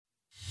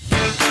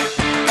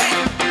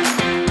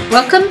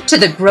Welcome to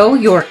the Grow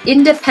Your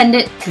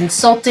Independent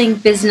Consulting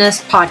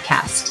Business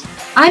podcast.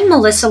 I'm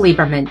Melissa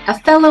Lieberman, a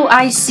fellow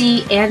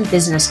IC and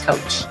business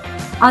coach.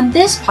 On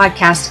this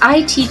podcast,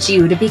 I teach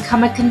you to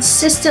become a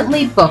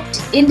consistently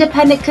booked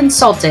independent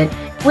consultant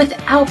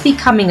without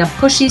becoming a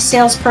pushy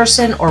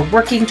salesperson or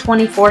working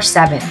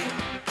 24/7.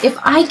 If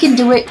I can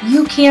do it,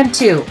 you can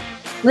too.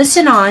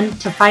 Listen on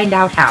to find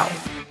out how.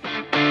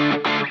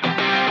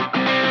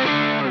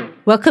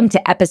 Welcome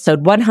to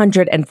episode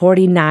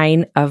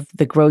 149 of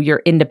the Grow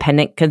Your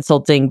Independent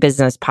Consulting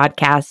Business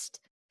podcast.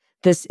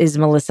 This is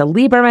Melissa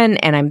Lieberman,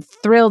 and I'm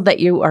thrilled that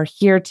you are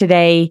here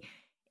today.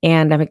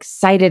 And I'm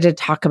excited to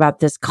talk about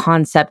this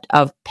concept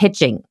of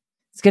pitching.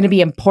 It's going to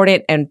be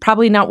important and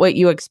probably not what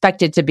you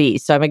expect it to be.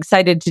 So I'm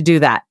excited to do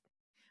that.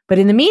 But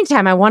in the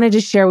meantime, I wanted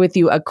to share with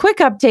you a quick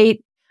update.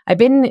 I've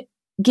been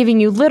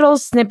giving you little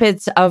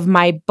snippets of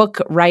my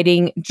book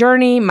writing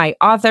journey, my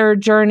author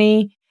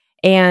journey.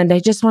 And I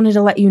just wanted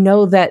to let you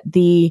know that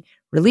the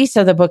release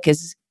of the book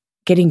is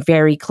getting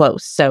very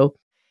close. So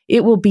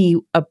it will be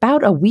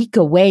about a week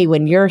away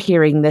when you're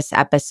hearing this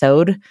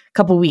episode, a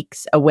couple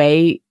weeks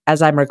away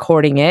as I'm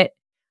recording it,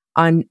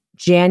 on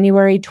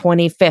January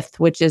 25th,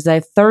 which is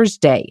a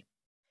Thursday.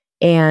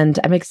 And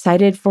I'm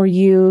excited for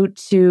you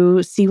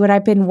to see what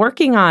I've been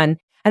working on.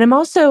 And I'm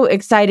also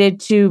excited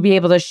to be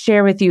able to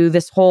share with you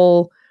this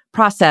whole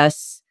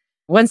process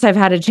once I've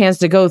had a chance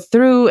to go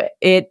through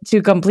it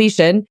to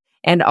completion,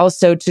 and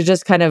also to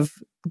just kind of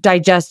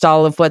digest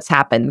all of what's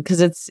happened,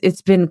 because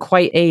it's been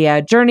quite a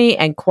journey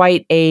and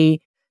quite a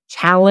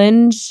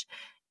challenge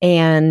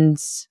and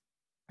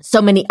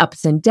so many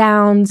ups and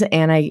downs.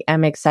 And I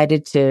am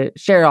excited to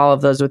share all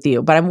of those with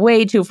you, but I'm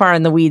way too far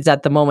in the weeds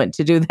at the moment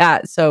to do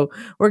that. So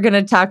we're going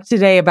to talk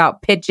today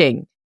about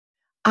pitching.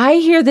 I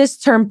hear this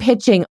term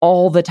pitching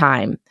all the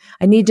time.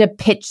 I need to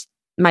pitch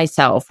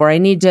myself, or I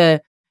need to,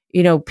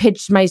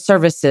 pitch my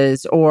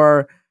services,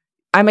 or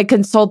I'm a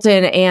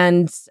consultant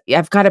and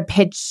I've got to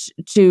pitch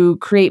to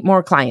create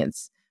more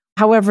clients.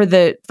 However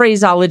the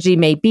phraseology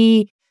may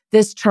be,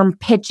 this term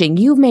pitching,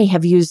 you may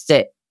have used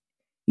it.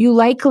 You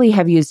likely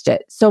have used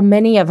it. So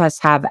many of us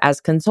have as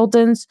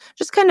consultants,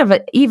 just kind of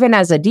even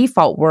as a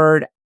default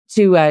word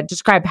to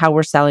describe how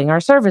we're selling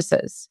our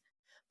services.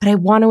 But I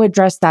want to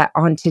address that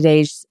on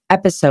today's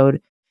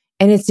episode.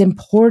 And it's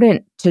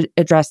important to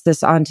address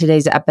this on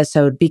today's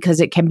episode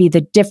because it can be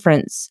the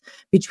difference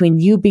between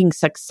you being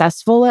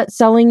successful at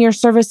selling your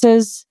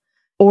services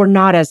or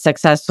not as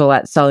successful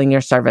at selling your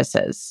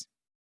services.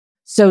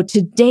 So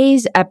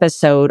today's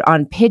episode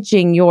on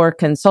pitching your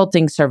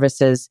consulting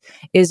services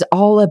is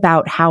all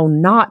about how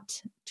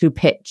not to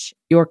pitch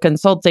your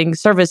consulting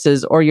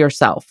services or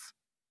yourself.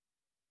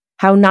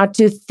 How not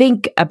to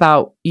think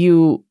about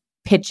you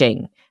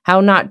pitching. How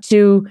not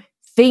to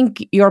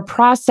think your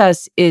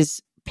process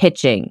is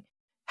pitching,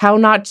 how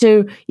not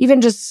to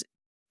even just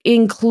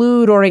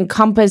include or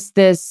encompass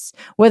this,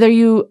 whether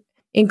you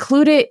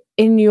include it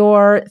in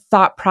your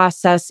thought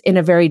process in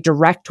a very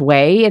direct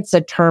way. It's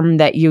a term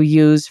that you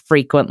use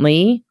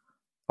frequently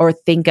or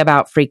think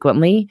about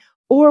frequently,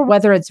 or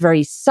whether it's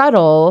very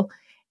subtle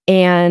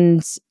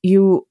and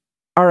you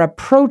are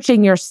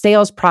approaching your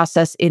sales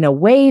process in a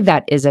way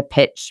that is a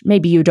pitch.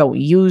 Maybe you don't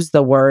use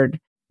the word,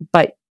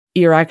 but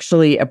you're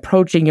actually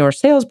approaching your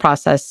sales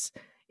process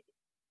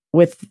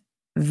with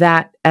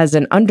that as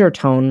an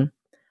undertone.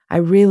 I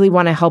really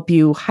want to help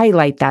you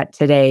highlight that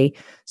today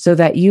so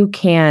that you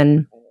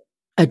can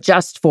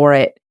adjust for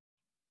it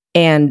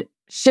and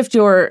shift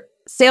your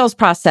sales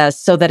process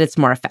so that it's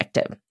more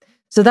effective.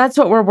 So that's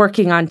what we're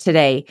working on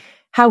today,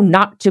 how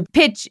not to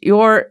pitch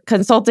your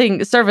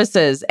consulting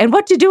services and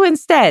what to do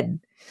instead.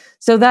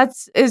 So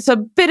it's a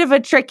bit of a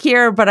trick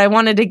here, but I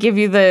wanted to give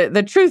you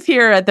the truth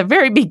here at the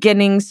very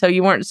beginning so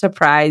you weren't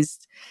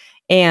surprised,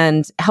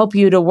 and help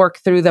you to work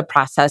through the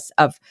process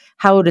of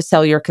how to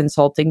sell your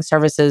consulting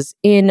services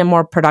in a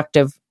more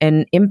productive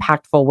and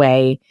impactful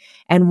way.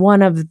 And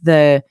one of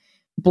the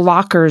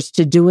blockers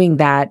to doing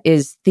that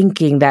is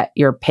thinking that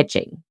you're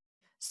pitching.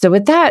 So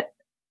with that,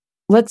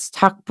 let's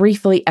talk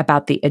briefly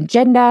about the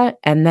agenda,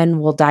 and then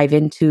we'll dive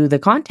into the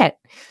content.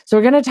 So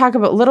we're going to talk a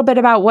little bit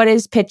about what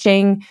is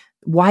pitching,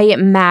 why it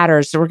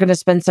matters. So we're going to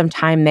spend some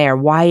time there,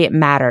 why it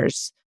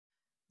matters.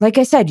 Like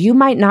I said, you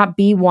might not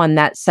be one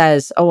that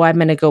says, oh, I'm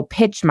going to go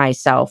pitch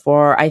myself,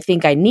 or I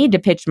think I need to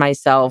pitch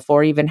myself,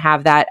 or even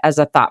have that as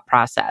a thought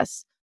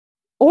process.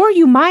 Or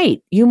you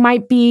might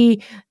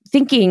be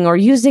thinking or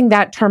using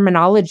that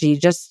terminology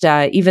just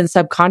even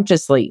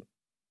subconsciously,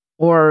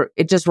 or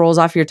it just rolls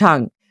off your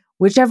tongue.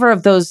 Whichever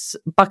of those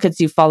buckets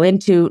you fall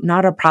into,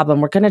 not a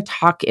problem. We're going to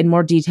talk in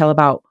more detail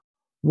about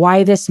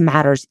why this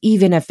matters,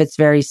 even if it's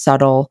very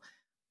subtle.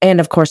 And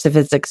of course, if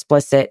it's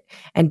explicit,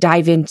 and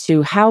dive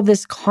into how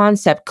this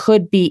concept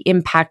could be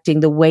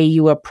impacting the way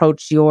you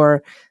approach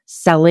your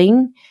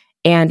selling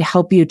and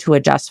help you to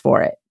adjust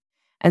for it.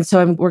 And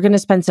so we're going to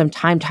spend some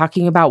time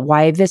talking about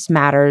why this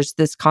matters,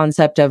 this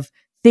concept of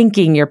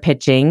thinking you're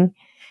pitching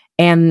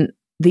and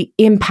the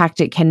impact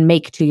it can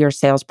make to your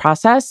sales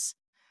process.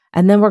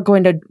 And then we're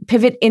going to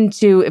pivot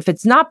into, if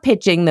it's not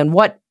pitching, then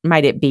what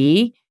might it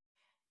be?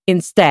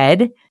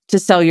 instead to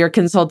sell your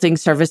consulting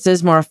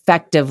services more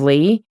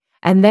effectively.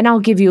 And then I'll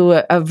give you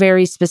a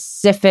very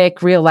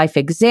specific real life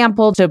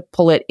example to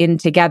pull it in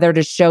together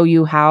to show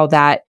you how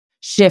that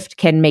shift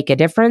can make a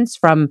difference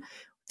from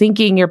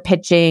thinking you're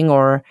pitching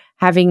or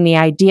having the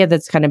idea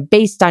that's kind of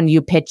based on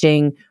you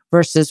pitching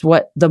versus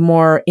what the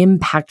more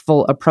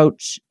impactful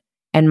approach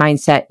and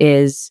mindset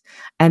is.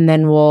 And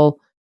then we'll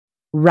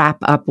wrap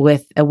up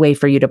with a way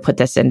for you to put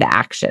this into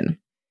action.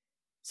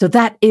 So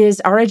that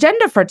is our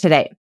agenda for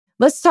today.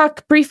 Let's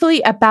talk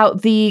briefly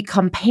about the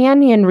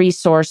companion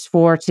resource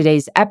for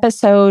today's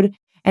episode,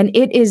 and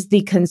it is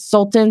the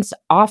Consultant's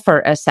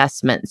Offer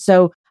Assessment.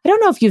 So I don't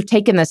know if you've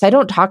taken this. I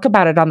don't talk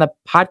about it on the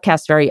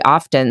podcast very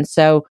often.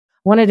 So I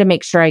wanted to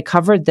make sure I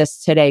covered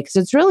this today because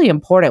it's really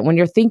important when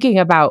you're thinking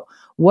about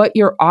what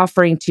you're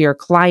offering to your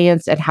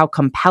clients and how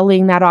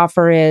compelling that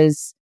offer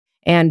is,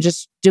 and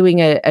just doing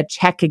a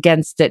check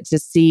against it to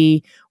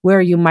see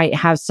where you might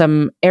have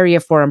some area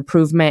for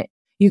improvement.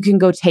 You can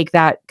go take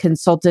that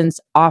Consultant's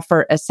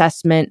Offer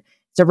Assessment.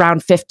 It's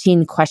around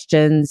 15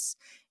 questions.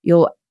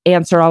 You'll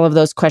answer all of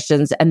those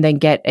questions and then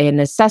get an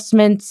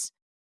assessment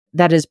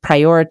that is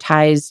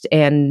prioritized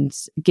and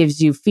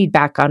gives you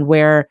feedback on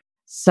where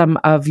some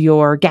of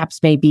your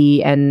gaps may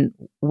be and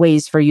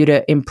ways for you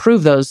to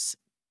improve those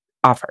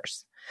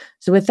offers.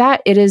 So with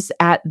that, it is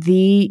at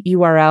the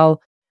URL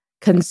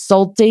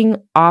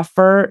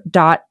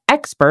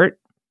consultingoffer.expert.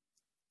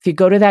 If you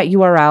go to that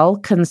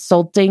URL,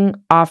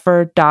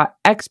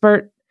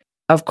 consultingoffer.expert,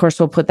 of course,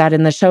 we'll put that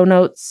in the show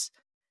notes.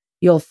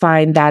 You'll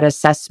find that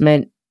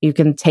assessment. You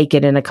can take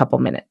it in a couple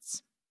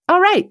minutes.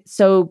 All right.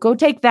 So go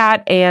take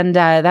that, and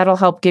that'll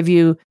help give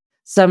you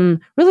some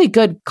really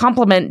good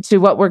complement to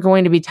what we're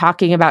going to be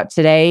talking about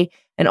today,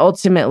 and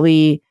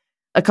ultimately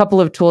a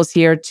couple of tools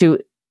here to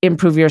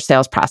improve your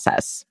sales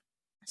process.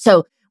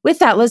 So with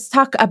that, let's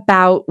talk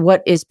about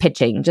what is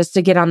pitching, just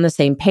to get on the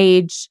same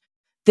page.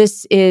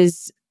 This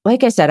is,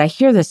 like I said, I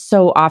hear this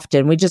so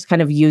often. We just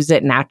kind of use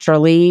it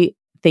naturally,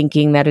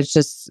 thinking that it's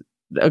just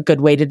a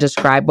good way to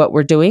describe what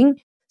we're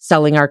doing,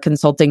 selling our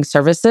consulting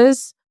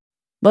services.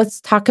 Let's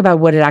talk about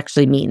what it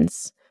actually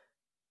means.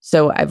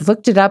 So I've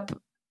looked it up,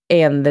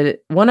 and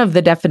one of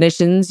the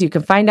definitions you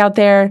can find out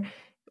there,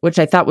 which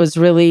I thought was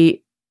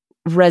really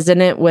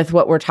resonant with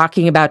what we're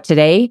talking about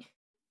today,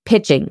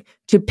 pitching.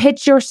 To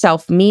pitch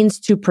yourself means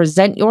to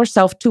present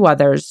yourself to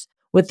others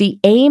with the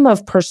aim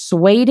of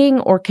persuading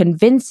or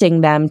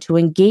convincing them to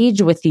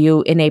engage with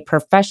you in a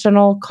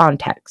professional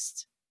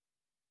context.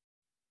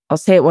 I'll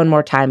say it one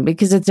more time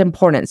because it's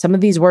important. Some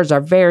of these words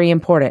are very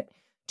important.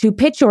 To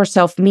pitch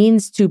yourself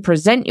means to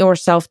present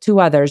yourself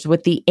to others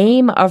with the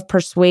aim of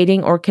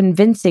persuading or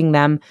convincing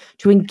them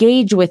to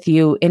engage with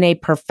you in a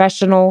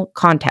professional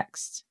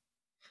context.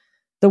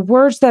 The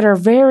words that are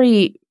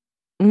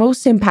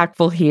most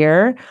impactful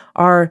here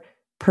are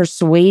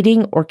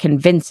persuading or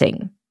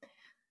convincing.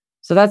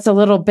 So that's a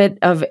little bit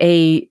of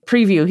a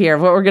preview here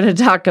of what we're going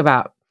to talk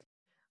about.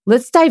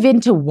 Let's dive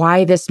into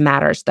why this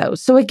matters, though.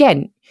 So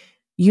again,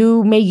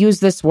 you may use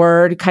this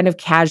word kind of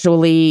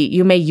casually.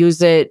 You may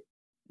use it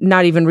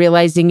not even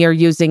realizing you're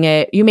using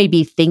it. You may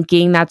be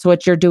thinking that's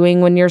what you're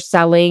doing when you're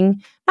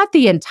selling. Not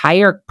the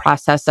entire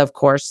process, of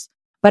course,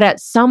 but at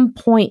some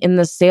point in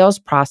the sales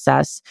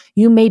process,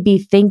 you may be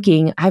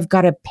thinking, I've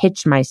got to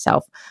pitch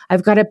myself.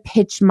 I've got to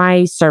pitch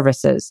my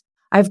services.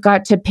 I've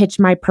got to pitch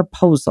my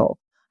proposal.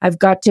 I've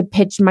got to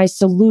pitch my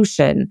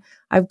solution.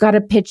 I've got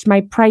to pitch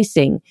my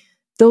pricing.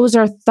 Those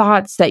are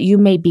thoughts that you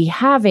may be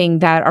having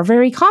that are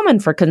very common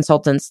for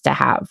consultants to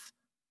have.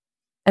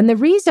 And the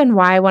reason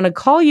why I want to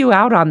call you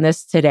out on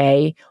this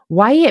today,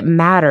 why it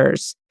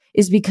matters,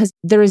 is because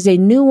there is a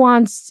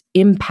nuanced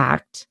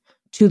impact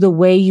to the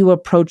way you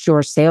approach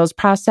your sales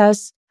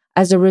process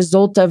as a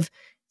result of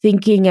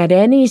thinking at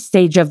any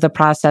stage of the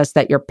process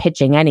that you're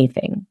pitching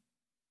anything.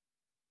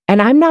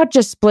 And I'm not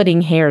just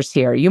splitting hairs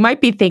here. You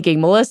might be thinking,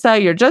 Melissa,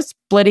 you're just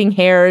splitting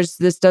hairs.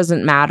 This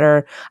doesn't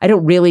matter. I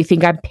don't really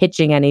think I'm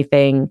pitching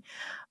anything.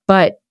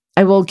 But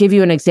I will give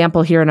you an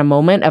example here in a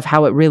moment of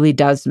how it really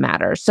does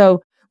matter.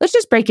 So let's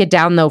just break it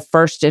down, though,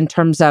 first in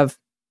terms of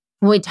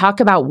when we talk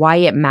about why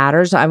it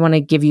matters. I want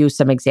to give you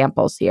some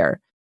examples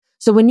here.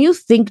 So when you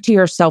think to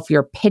yourself,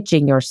 you're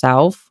pitching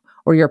yourself,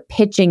 or you're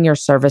pitching your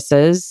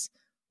services,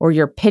 or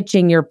you're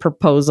pitching your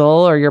proposal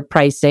or your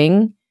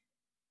pricing,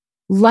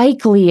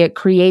 likely it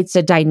creates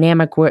a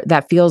dynamic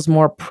that feels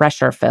more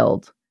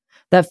pressure-filled,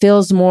 that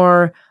feels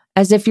more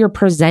as if you're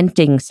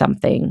presenting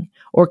something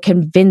or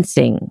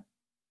convincing,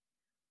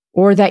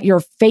 or that your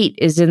fate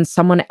is in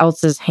someone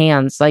else's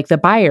hands, like the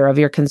buyer of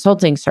your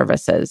consulting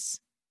services.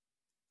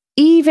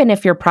 Even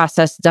if your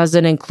process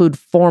doesn't include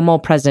formal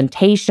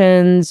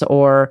presentations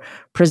or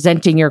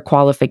presenting your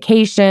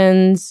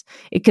qualifications,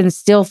 it can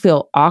still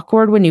feel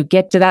awkward when you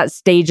get to that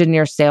stage in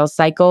your sales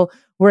cycle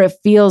where it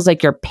feels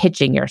like you're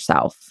pitching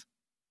yourself.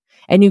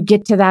 And you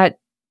get to that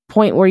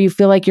point where you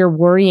feel like you're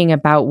worrying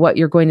about what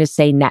you're going to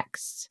say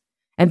next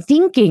and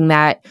thinking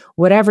that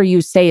whatever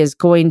you say is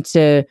going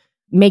to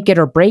make it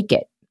or break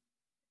it.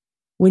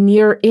 When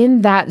you're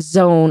in that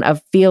zone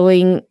of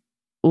feeling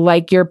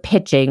like you're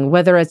pitching,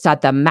 whether it's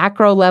at the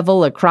macro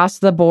level across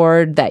the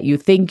board that you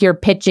think you're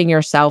pitching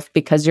yourself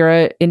because you're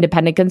an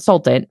independent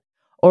consultant,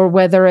 or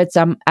whether it's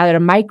at a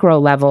micro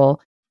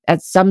level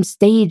at some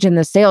stage in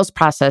the sales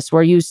process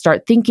where you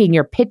start thinking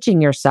you're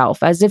pitching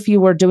yourself as if you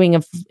were doing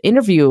an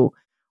interview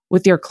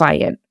with your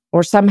client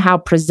or somehow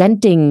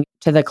presenting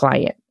to the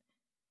client.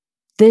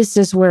 This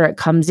is where it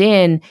comes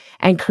in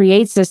and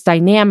creates this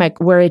dynamic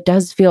where it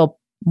does feel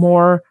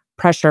more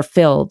pressure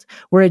filled,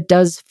 where it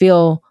does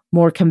feel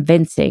more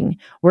convincing,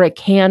 where it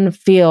can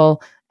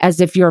feel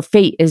as if your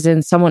fate is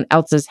in someone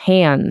else's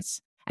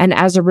hands. And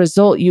as a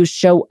result, you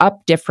show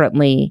up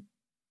differently.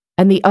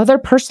 And the other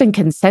person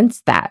can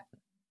sense that.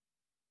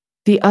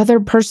 The other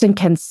person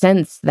can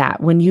sense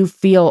that when you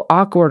feel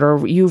awkward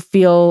or you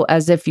feel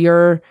as if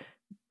you're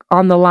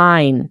on the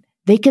line.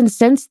 They can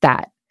sense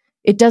that.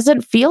 It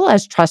doesn't feel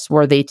as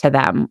trustworthy to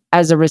them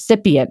as a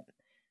recipient.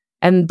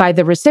 And by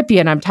the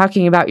recipient, I'm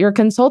talking about your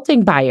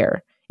consulting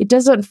buyer. It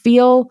doesn't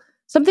feel,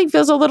 something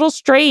feels a little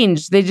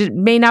strange. They just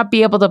may not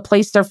be able to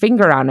place their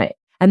finger on it.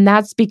 And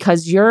that's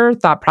because your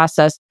thought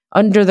process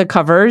under the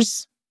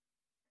covers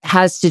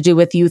has to do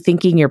with you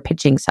thinking you're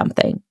pitching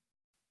something.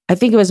 I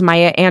think it was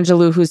Maya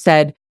Angelou who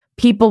said,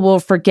 people will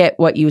forget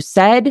what you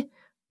said,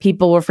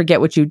 people will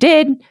forget what you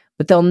did,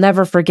 but they'll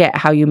never forget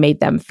how you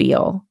made them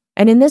feel.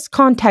 And in this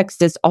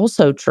context, it's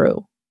also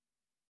true.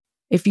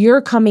 If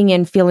you're coming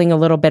in feeling a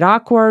little bit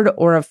awkward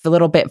or a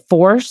little bit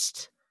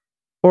forced,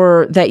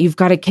 or that you've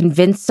got to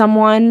convince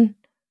someone,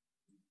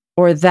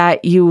 or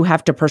that you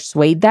have to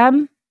persuade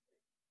them,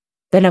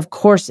 then of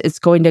course it's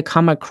going to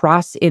come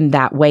across in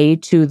that way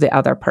to the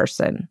other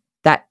person,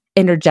 that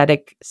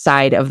energetic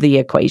side of the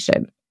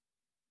equation.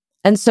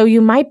 And so you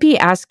might be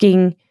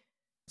asking,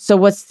 so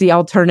what's the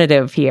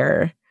alternative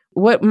here?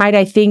 What might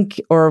I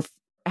think, or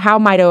how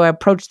might I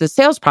approach the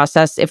sales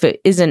process if it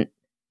isn't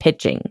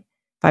pitching,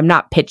 if I'm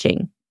not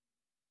pitching?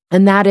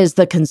 And that is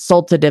the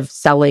consultative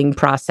selling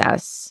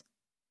process,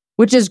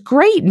 which is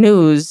great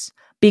news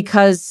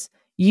because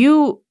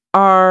you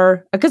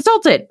are a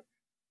consultant.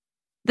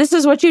 This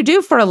is what you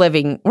do for a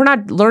living. We're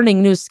not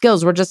learning new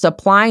skills. We're just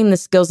applying the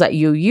skills that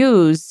you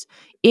use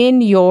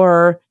in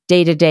your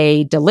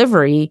day-to-day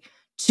delivery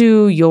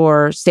to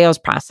your sales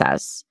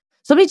process.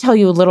 So let me tell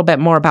you a little bit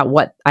more about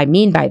what I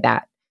mean by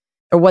that,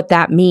 or what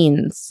that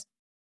means.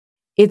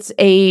 It's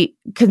a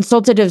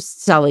consultative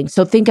selling.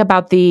 So think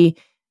about the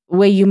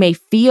way you may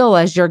feel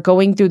as you're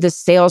going through the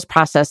sales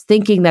process,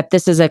 thinking that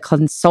this is a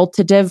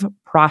consultative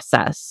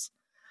process.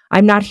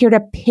 I'm not here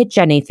to pitch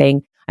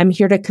anything. I'm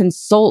here to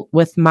consult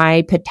with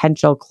my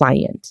potential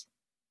client.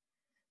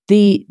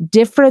 The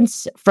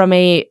difference from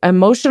an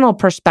emotional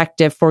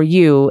perspective for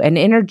you, an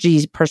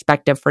energy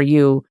perspective for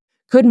you,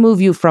 could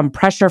move you from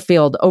pressure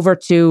filled over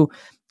to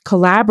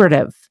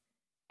collaborative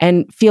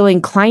and feeling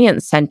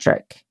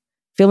client-centric,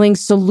 feeling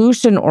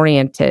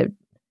solution-oriented,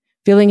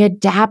 feeling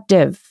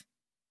adaptive,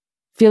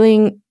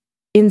 feeling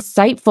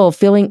insightful,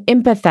 feeling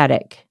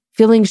empathetic,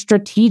 feeling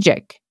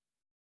strategic.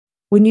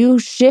 When you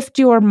shift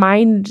your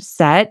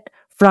mindset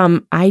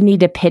from I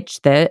need to pitch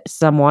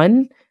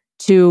someone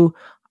to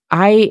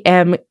I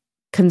am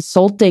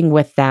consulting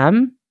with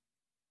them.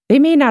 They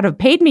may not have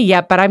paid me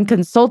yet, but I'm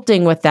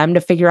consulting with them to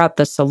figure out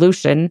the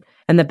solution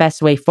and the best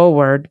way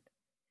forward.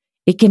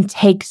 It can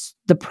take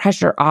the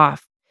pressure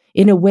off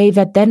in a way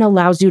that then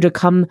allows you to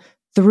come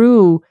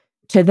through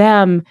to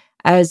them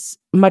as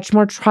much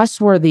more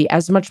trustworthy,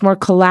 as much more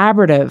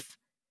collaborative,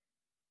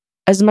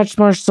 as much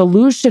more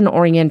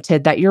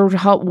solution-oriented, that you're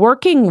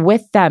working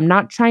with them,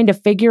 not trying to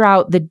figure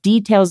out the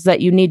details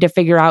that you need to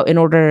figure out in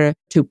order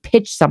to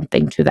pitch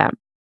something to them.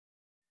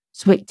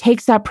 So it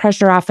takes that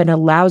pressure off and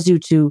allows you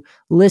to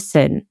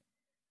listen,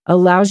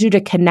 allows you to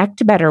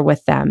connect better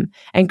with them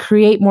and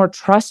create more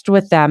trust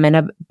with them and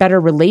a better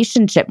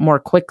relationship more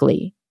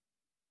quickly.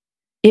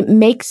 It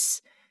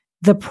makes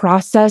the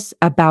process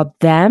about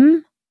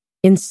them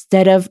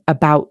instead of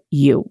about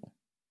you.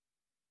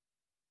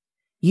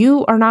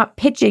 You are not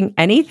pitching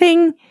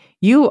anything.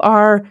 You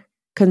are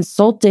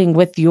consulting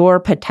with your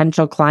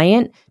potential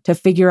client to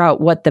figure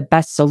out what the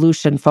best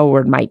solution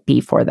forward might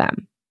be for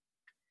them.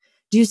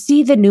 Do you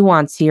see the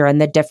nuance here and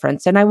the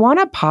difference? And I want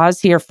to pause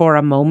here for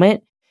a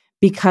moment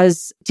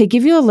because to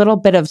give you a little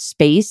bit of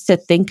space to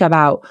think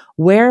about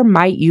where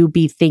might you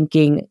be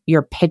thinking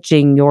you're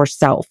pitching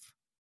yourself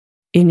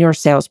in your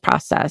sales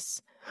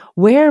process?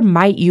 Where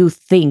might you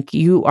think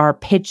you are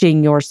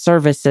pitching your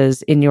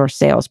services in your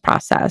sales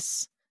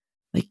process?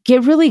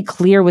 Get really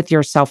clear with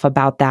yourself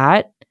about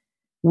that,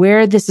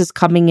 where this is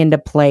coming into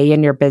play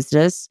in your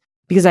business,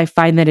 because I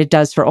find that it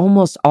does for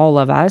almost all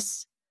of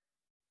us.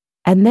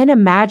 And then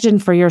imagine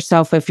for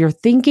yourself, if you're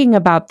thinking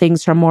about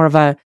things from more of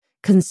a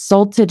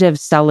consultative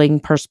selling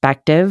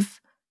perspective,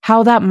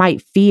 how that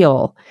might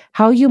feel,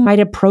 how you might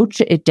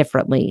approach it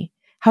differently,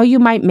 how you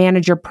might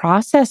manage your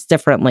process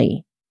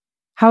differently,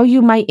 how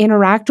you might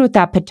interact with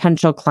that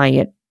potential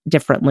client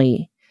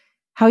differently,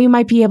 how you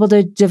might be able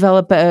to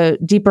develop a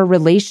deeper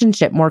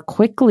relationship more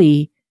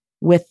quickly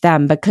with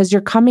them because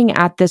you're coming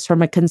at this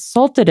from a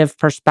consultative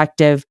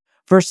perspective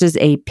versus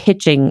a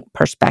pitching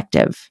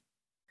perspective.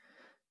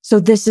 So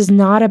this is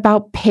not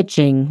about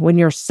pitching when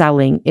you're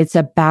selling. It's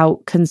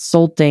about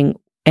consulting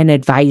and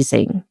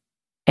advising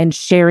and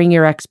sharing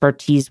your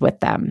expertise with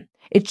them.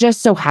 It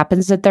just so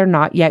happens that they're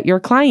not yet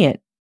your client.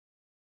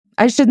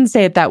 I shouldn't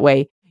say it that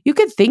way. You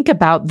could think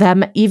about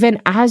them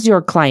even as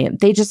your client.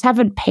 They just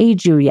haven't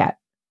paid you yet.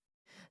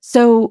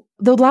 So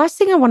the last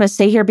thing I want to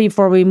say here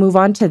before we move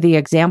on to the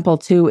example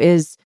too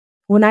is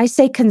when I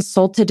say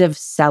consultative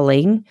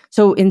selling,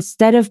 so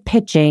instead of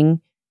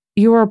pitching,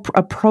 you're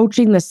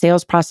approaching the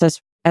sales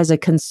process as a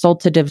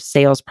consultative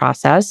sales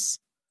process.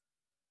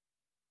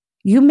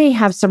 You may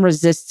have some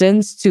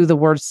resistance to the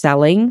word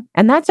selling,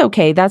 and that's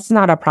okay. That's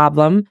not a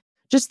problem.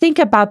 Just think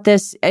about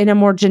this in a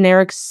more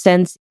generic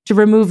sense to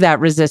remove that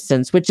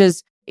resistance, which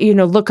is,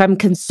 look, I'm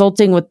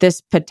consulting with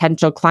this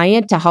potential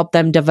client to help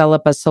them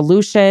develop a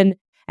solution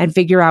and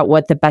figure out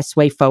what the best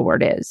way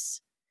forward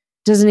is.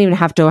 Doesn't even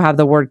have to have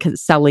the word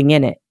selling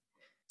in it.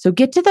 So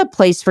get to the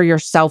place for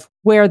yourself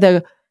where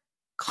the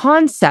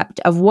concept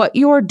of what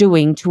you're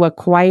doing to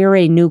acquire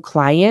a new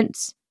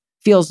client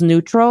feels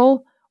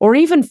neutral or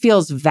even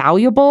feels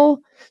valuable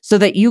so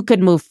that you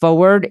could move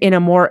forward in a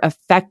more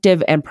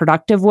effective and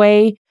productive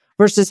way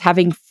versus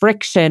having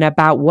friction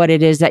about what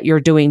it is that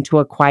you're doing to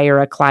acquire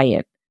a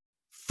client.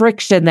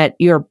 Friction that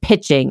you're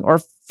pitching, or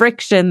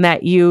friction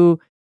that you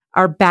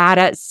are bad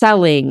at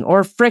selling,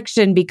 or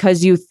friction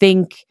because you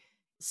think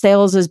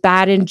sales is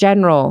bad in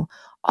general.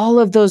 All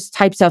of those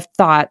types of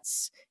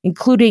thoughts,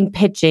 including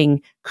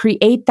pitching,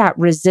 create that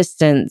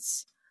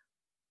resistance.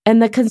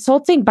 And the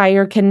consulting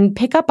buyer can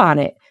pick up on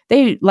it.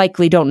 They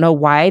likely don't know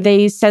why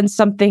they sense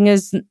something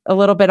is a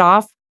little bit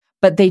off,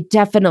 but they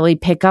definitely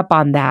pick up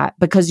on that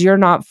because you're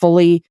not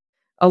fully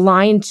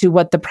aligned to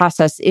what the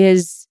process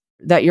is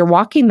that you're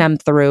walking them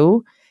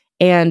through.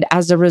 And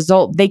as a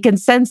result, they can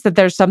sense that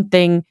there's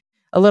something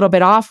a little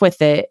bit off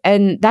with it.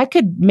 And that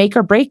could make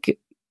or break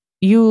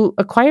you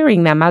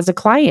acquiring them as a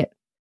client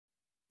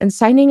and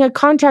signing a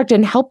contract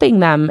and helping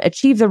them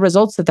achieve the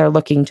results that they're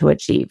looking to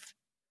achieve.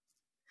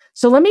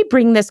 So let me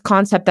bring this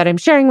concept that I'm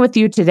sharing with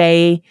you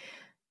today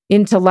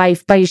into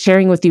life by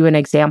sharing with you an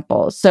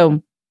example.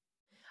 So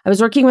I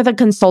was working with a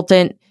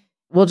consultant,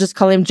 we'll just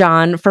call him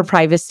John for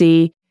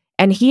privacy,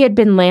 and he had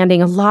been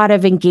landing a lot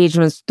of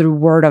engagements through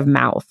word of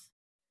mouth.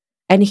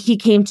 And he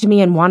came to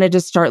me and wanted to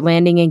start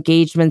landing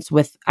engagements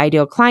with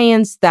ideal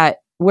clients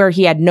where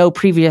he had no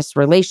previous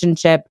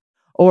relationship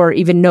or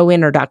even no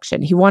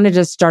introduction. He wanted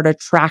to start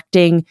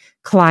attracting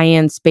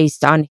clients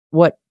based on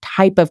what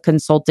type of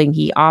consulting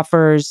he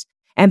offers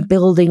and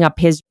building up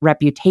his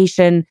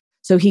reputation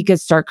so he could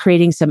start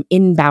creating some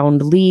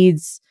inbound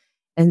leads.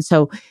 And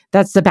so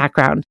that's the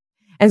background.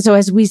 And so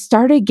as we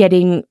started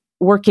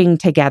working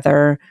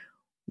together,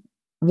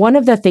 one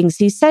of the things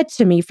he said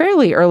to me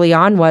fairly early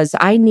on was,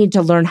 I need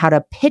to learn how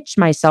to pitch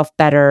myself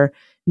better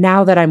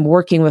now that I'm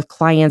working with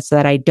clients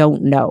that I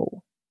don't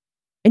know.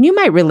 And you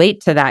might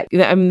relate to that.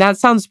 I mean, that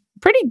sounds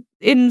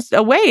in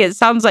a way, it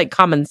sounds like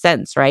common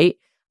sense, right?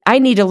 I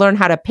need to learn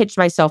how to pitch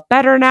myself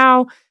better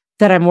now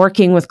that I'm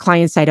working with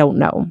clients I don't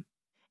know.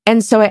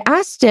 And so I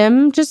asked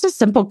him just a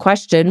simple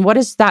question. What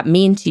does that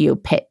mean to you,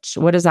 pitch?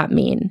 What does that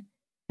mean?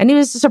 And he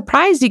was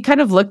surprised. He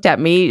kind of looked at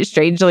me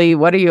strangely.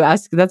 What are you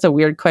asking? That's a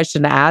weird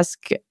question to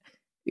ask.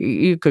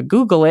 You could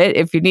Google it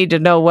if you need to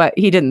know what.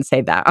 He didn't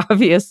say that,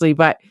 obviously,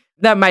 but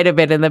that might have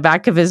been in the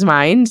back of his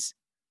mind.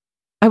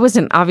 I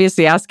wasn't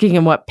obviously asking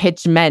him what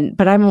pitch meant,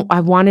 but I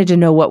wanted to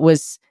know what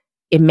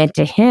it meant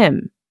to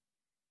him.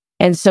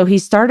 And so he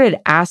started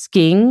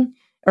answering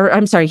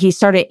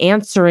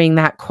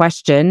that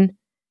question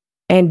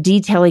and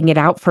detailing it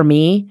out for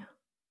me.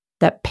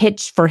 That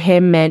pitch for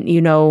him meant,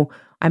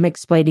 I'm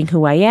explaining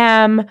who I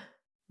am,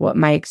 what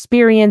my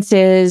experience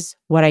is,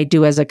 what I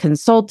do as a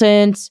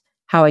consultant,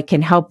 how I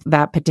can help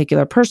that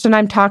particular person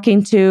I'm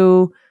talking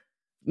to,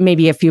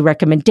 maybe a few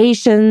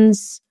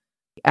recommendations.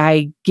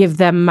 I give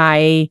them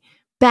my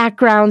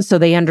background so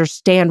they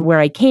understand where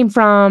I came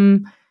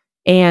from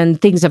and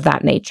things of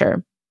that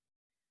nature.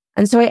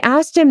 And so I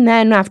asked him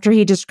then, after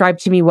he described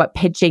to me what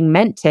pitching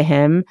meant to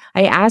him,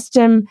 I asked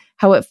him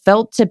how it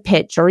felt to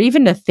pitch or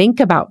even to think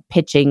about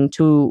pitching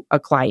to a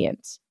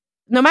client,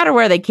 no matter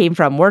where they came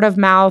from, word of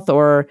mouth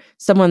or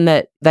someone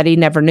that he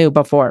never knew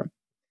before.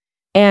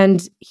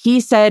 And he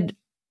said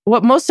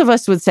what most of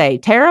us would say,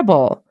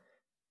 terrible.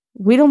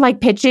 We don't like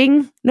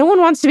pitching. No one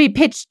wants to be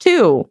pitched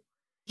to.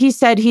 He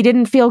said he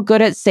didn't feel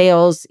good at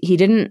sales. He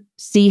didn't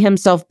see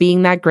himself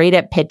being that great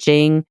at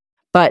pitching,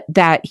 but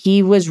that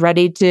he was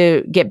ready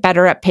to get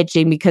better at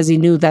pitching because he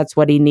knew that's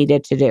what he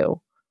needed to do.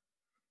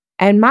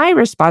 And my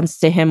response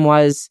to him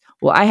was,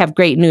 well, I have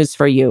great news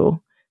for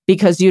you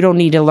because you don't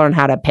need to learn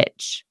how to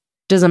pitch.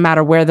 Doesn't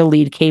matter where the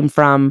lead came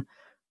from.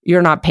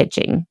 You're not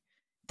pitching.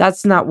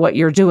 That's not what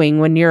you're doing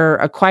when you're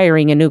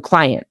acquiring a new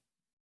client.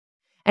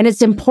 And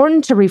it's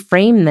important to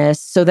reframe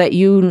this so that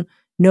you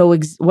know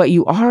what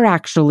you are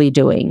actually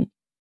doing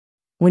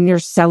when you're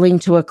selling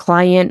to a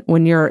client,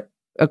 when you're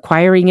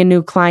acquiring a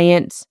new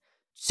client,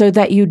 so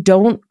that you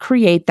don't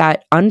create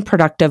that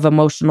unproductive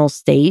emotional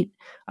state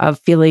of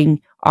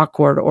feeling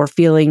awkward or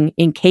feeling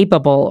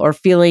incapable or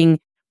feeling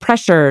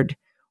pressured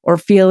or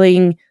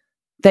feeling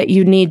that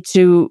you need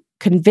to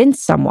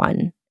convince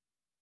someone.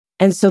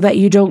 And so that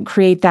you don't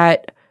create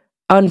that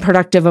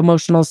unproductive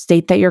emotional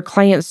state that your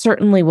client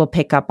certainly will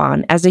pick up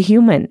on as a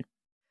human.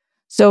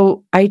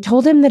 So I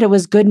told him that it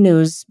was good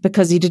news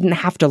because he didn't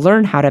have to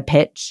learn how to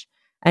pitch.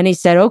 And he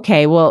said,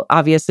 okay, well,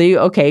 obviously,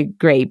 okay,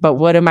 great. But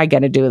what am I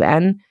going to do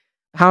then?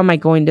 How am I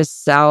going to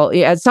sell?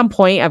 At some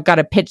point, I've got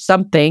to pitch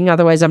something.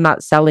 Otherwise, I'm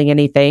not selling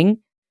anything.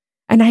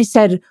 And I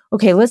said,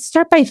 okay, let's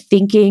start by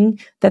thinking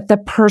that the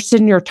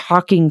person you're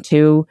talking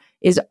to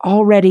is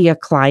already a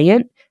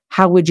client.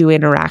 How would you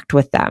interact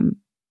with them?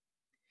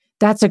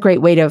 That's a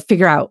great way to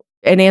figure out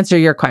and answer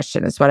your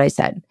question, is what I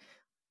said.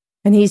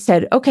 And he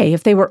said, okay,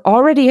 if they were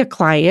already a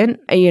client,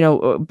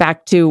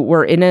 back to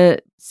we're in a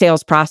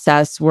sales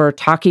process, we're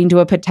talking to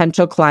a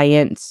potential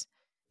client,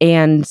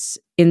 and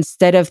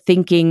instead of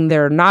thinking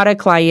they're not a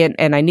client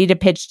and I need to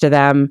pitch to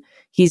them,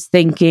 he's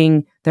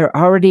thinking they're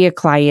already a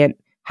client.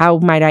 How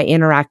might I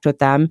interact with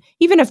them?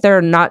 Even if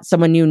they're not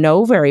someone you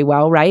know very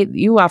well, right?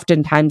 You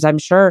oftentimes, I'm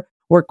sure,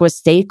 work with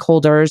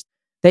stakeholders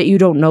that you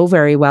don't know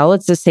very well.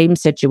 It's the same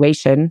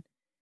situation.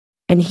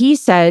 And he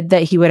said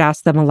that he would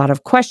ask them a lot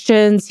of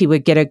questions. He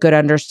would get a good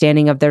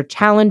understanding of their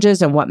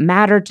challenges and what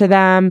mattered to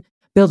them,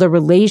 build a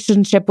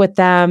relationship with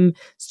them,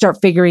 start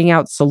figuring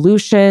out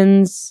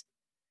solutions.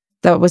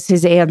 That was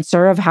his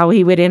answer of how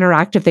he would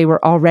interact if they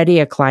were already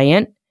a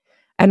client.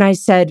 And I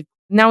said,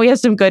 now we have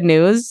some good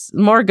news,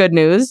 more good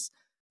news.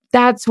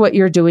 That's what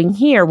you're doing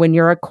here when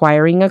you're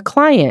acquiring a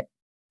client.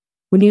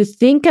 When you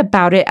think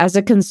about it as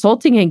a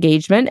consulting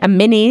engagement, a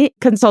mini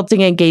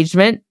consulting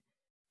engagement,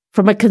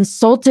 from a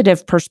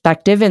consultative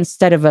perspective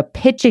instead of a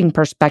pitching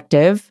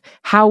perspective,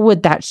 how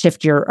would that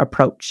shift your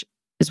approach,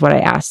 is what I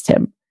asked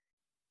him.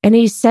 And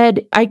he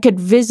said, I could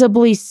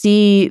visibly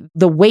see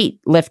the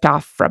weight lift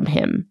off from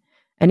him.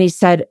 And he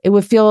said, it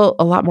would feel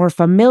a lot more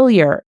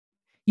familiar,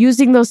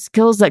 using those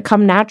skills that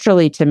come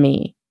naturally to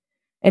me.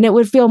 And it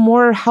would feel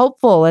more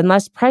helpful and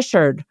less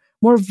pressured,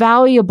 more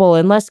valuable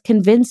and less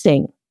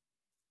convincing.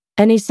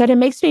 And he said, it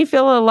makes me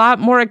feel a lot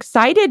more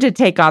excited to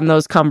take on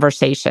those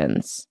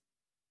conversations.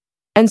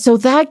 And so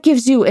that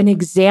gives you an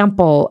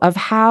example of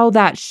how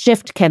that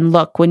shift can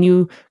look when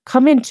you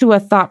come into a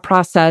thought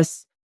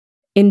process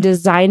in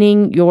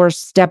designing your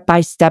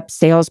step-by-step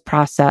sales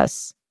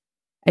process.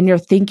 And you're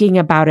thinking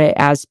about it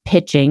as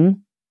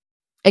pitching,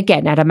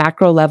 again, at a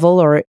macro level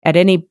or at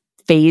any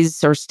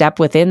phase or step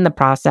within the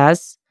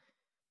process,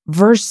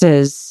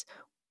 versus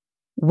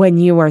when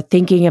you are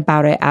thinking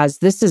about it as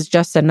this is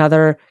just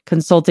another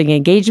consulting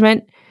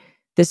engagement.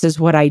 This is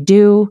what I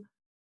do.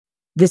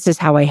 This is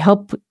how I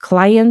help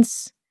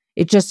clients.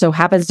 It just so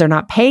happens they're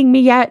not paying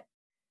me yet.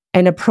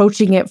 And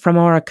approaching it from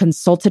a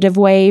consultative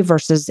way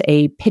versus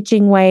a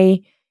pitching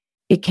way,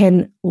 it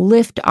can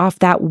lift off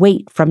that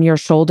weight from your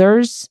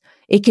shoulders.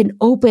 It can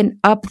open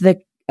up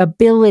the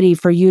ability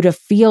for you to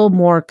feel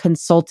more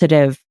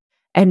consultative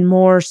and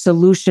more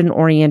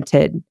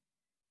solution-oriented,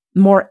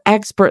 more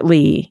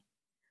expertly,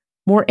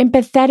 more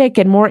empathetic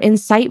and more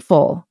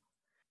insightful.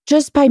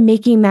 Just by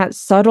making that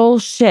subtle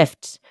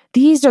shift.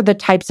 These are the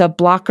types of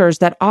blockers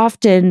that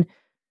often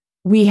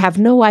we have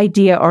no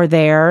idea are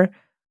there,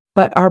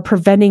 but are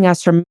preventing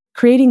us from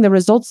creating the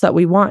results that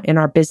we want in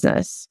our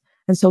business.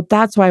 And so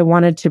that's why I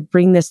wanted to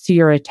bring this to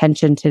your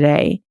attention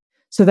today,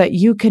 so that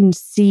you can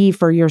see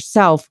for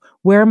yourself,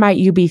 where might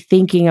you be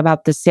thinking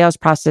about the sales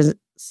process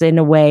in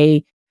a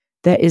way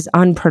that is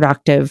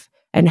unproductive,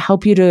 and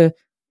help you to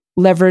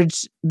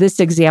leverage this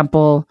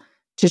example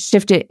to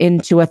shift it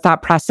into a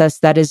thought process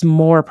that is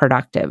more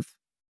productive.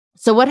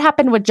 So what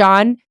happened with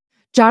John?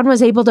 John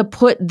was able to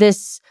put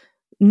this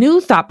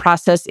new thought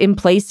process in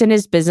place in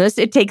his business.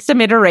 It takes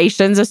some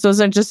iterations. This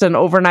wasn't just an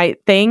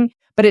overnight thing,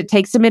 but it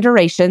takes some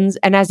iterations.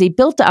 And as he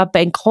built up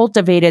and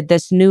cultivated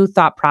this new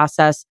thought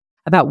process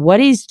about what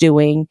he's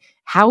doing,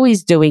 how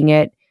he's doing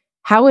it,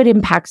 how it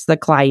impacts the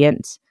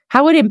client,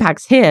 how it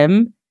impacts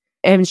him,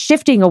 and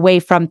shifting away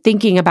from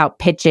thinking about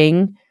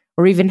pitching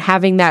or even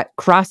having that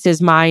cross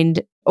his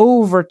mind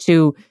over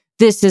to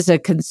this is a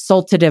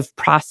consultative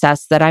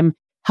process that I'm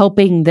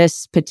helping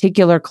this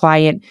particular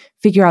client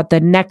figure out the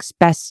next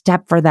best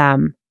step for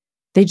them.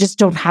 They just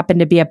don't happen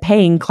to be a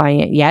paying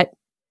client yet.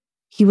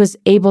 He was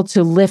able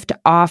to lift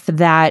off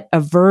that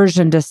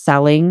aversion to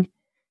selling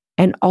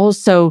and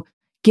also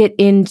get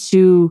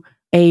into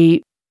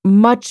a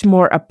much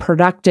more a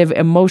productive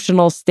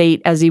emotional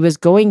state as he was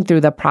going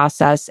through the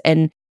process.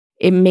 And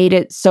it made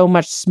it so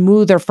much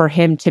smoother for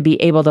him to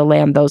be able to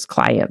land those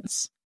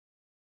clients.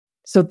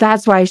 So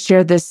that's why I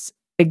share this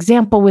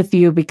example with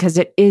you, because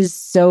it is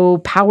so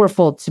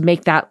powerful to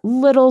make that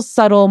little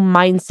subtle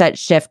mindset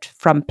shift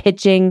from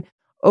pitching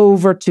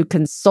over to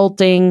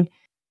consulting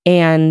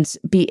and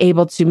be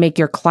able to make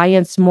your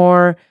clients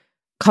more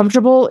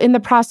comfortable in the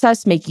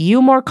process, make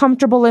you more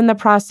comfortable in the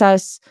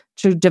process,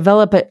 to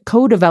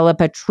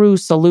co-develop a true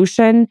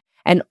solution,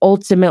 and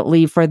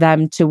ultimately for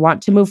them to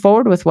want to move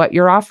forward with what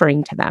you're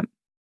offering to them.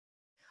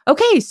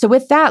 Okay, so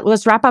with that,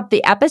 let's wrap up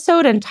the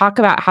episode and talk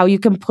about how you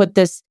can put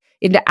this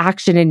into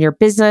action in your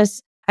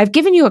business. I've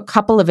given you a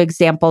couple of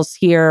examples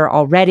here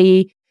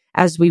already,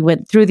 as we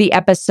went through the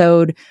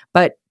episode.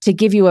 But to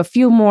give you a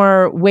few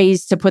more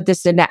ways to put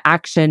this into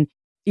action,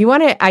 you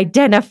want to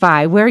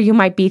identify where you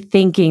might be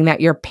thinking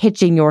that you're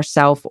pitching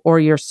yourself or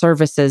your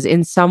services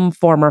in some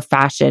form or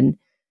fashion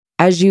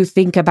as you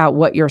think about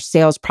what your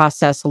sales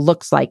process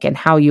looks like and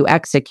how you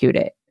execute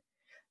it.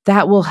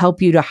 That will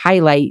help you to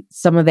highlight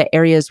some of the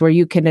areas where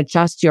you can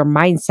adjust your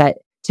mindset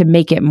to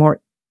make it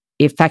more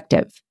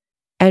effective.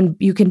 And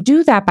you can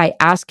do that by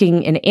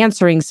asking and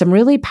answering some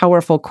really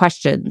powerful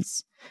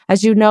questions.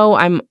 As you know,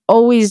 I'm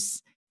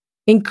always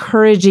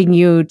encouraging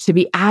you to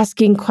be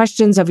asking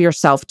questions of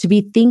yourself, to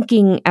be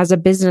thinking as a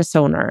business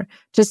owner,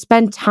 to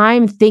spend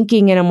time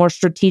thinking in a more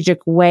strategic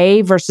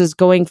way versus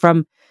going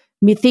from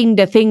thing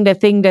to thing to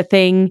thing to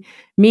thing,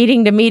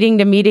 meeting to meeting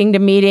to meeting to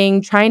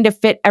meeting, trying to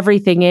fit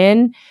everything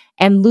in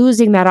and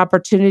losing that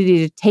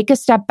opportunity to take a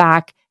step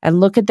back and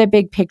look at the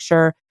big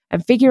picture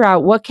and figure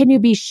out what can you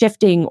be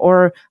shifting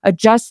or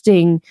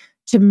adjusting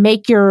to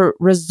make your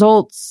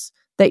results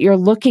that you're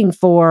looking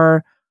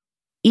for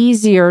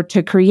easier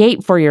to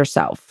create for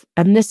yourself.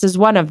 And this is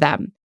one of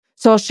them.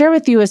 So I'll share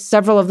with you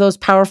several of those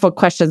powerful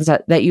questions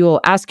that you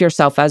will ask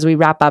yourself as we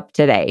wrap up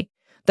today.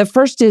 The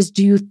first is,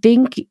 do you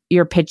think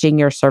you're pitching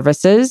your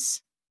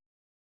services?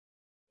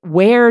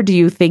 Where do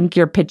you think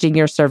you're pitching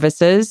your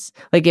services?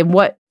 Like in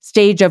what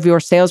stage of your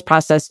sales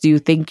process do you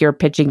think you're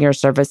pitching your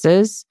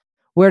services?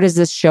 Where does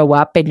this show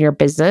up in your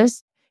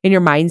business, in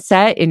your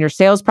mindset, in your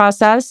sales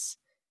process?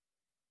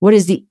 What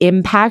is the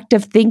impact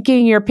of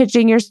thinking you're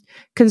pitching your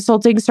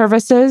consulting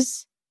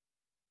services?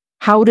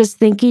 How does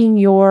thinking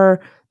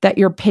that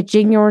you're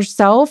pitching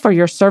yourself or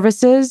your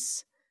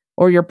services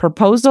or your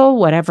proposal,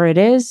 whatever it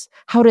is,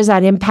 how does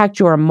that impact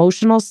your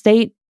emotional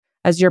state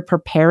as you're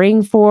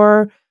preparing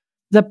for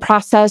the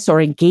process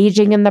or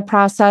engaging in the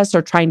process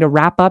or trying to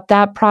wrap up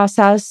that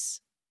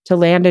process to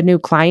land a new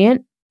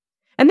client?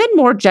 And then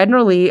more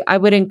generally, I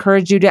would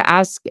encourage you to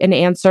ask and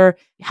answer,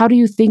 how do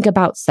you think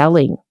about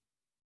selling?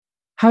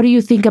 How do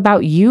you think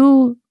about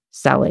you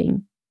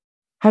selling?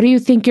 How do you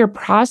think your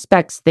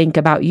prospects think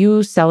about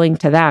you selling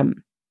to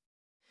them?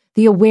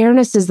 The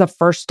awareness is the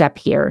first step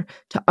here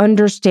to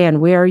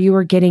understand where you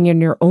are getting in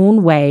your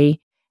own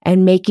way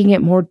and making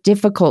it more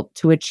difficult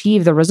to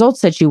achieve the results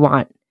that you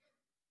want.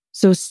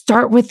 So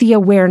start with the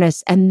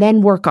awareness and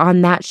then work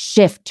on that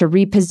shift to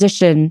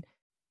reposition,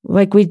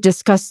 like we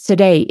discussed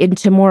today,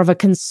 into more of a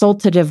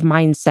consultative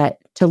mindset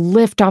to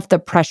lift off the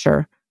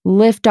pressure,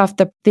 lift off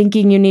the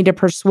thinking you need to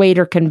persuade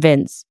or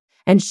convince,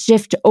 and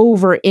shift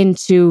over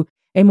into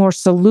a more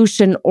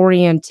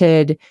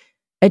solution-oriented,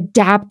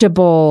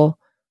 adaptable,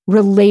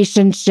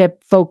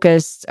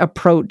 relationship-focused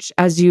approach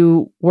as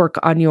you work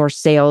on your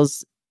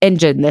sales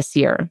engine this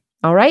year.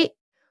 All right?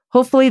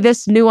 Hopefully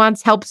this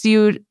nuance helps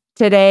you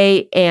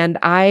today, and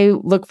I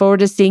look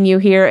forward to seeing you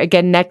here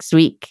again next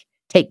week.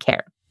 Take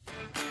care.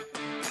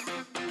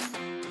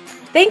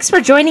 Thanks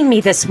for joining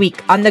me this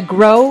week on the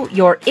Grow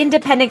Your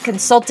Independent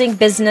Consulting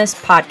Business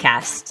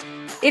podcast.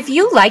 If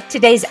you liked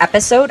today's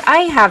episode,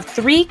 I have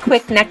 3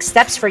 quick next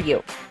steps for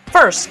you.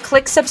 First,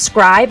 click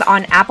subscribe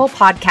on Apple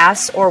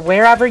Podcasts or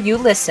wherever you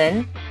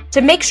listen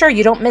to make sure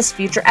you don't miss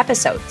future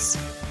episodes.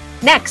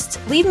 Next,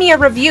 leave me a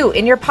review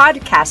in your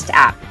podcast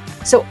app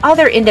so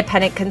other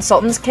independent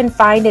consultants can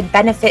find and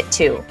benefit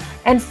too.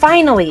 And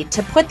finally,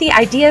 to put the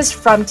ideas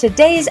from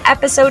today's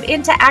episode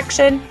into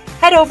action,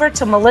 head over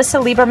to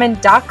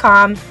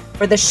melissalieberman.com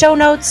for the show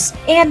notes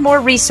and more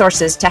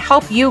resources to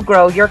help you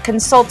grow your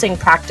consulting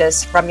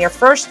practice from your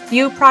first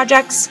few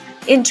projects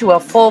into a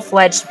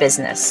full-fledged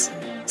business.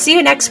 See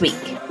you next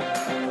week.